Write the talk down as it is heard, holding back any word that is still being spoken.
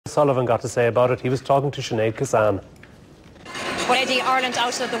Sullivan got to say about it. He was talking to Sinead Kazan. Well, Eddie, Ireland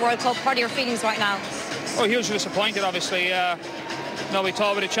out of the World Cup. What are your feelings right now? Oh, hugely disappointed, obviously. No, we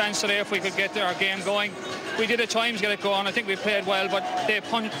thought we had a chance today if we could get our game going. We did at times get it going. I think we played well, but they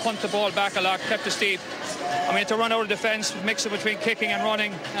punt the ball back a lot, kept us deep. I mean, to run out of defence, mix it between kicking and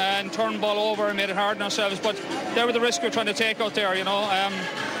running, and turn the ball over and made it hard on ourselves. But they were the risk we were trying to take out there, you know.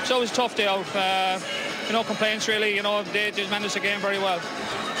 So it was a tough day out. No complaints, really. You know, they managed the game very well.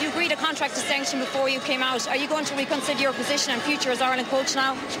 You agreed a contract extension before you came out. Are you going to reconsider your position and future as Ireland coach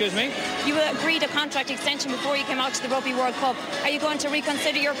now? Excuse me? You agreed a contract extension before you came out to the Rugby World Cup. Are you going to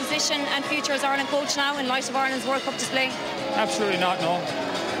reconsider your position and future as Ireland coach now in light of Ireland's World Cup display? Absolutely not, no.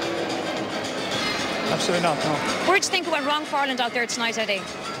 Absolutely not, no. Where do you think it went wrong for Ireland out there tonight, Eddie?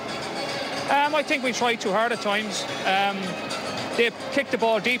 I think we tried too hard at times. They kicked the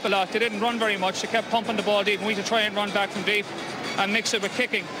ball deep a lot. They didn't run very much. They kept pumping the ball deep, and we had to try and run back from deep and mix it with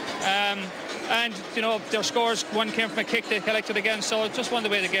kicking. And, you know, their scores, one came from a kick, they collected again, so it's just one the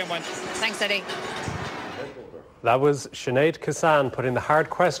way the game went. Thanks, Eddie. That was Sinead Kazan putting the hard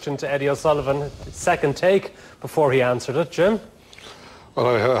question to Eddie O'Sullivan. Second take before he answered it. Jim?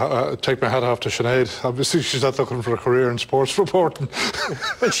 Well, I take my hat off to Sinead. Obviously, she's not looking for a career in sports reporting.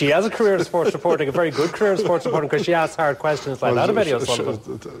 Well, she has a career in sports reporting, a very good career in sports reporting, because she asks hard questions like that of Eddie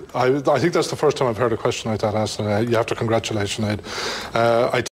O'Sullivan. I think that's the first time I've heard a question like that asked, and you have to congratulate Sinead.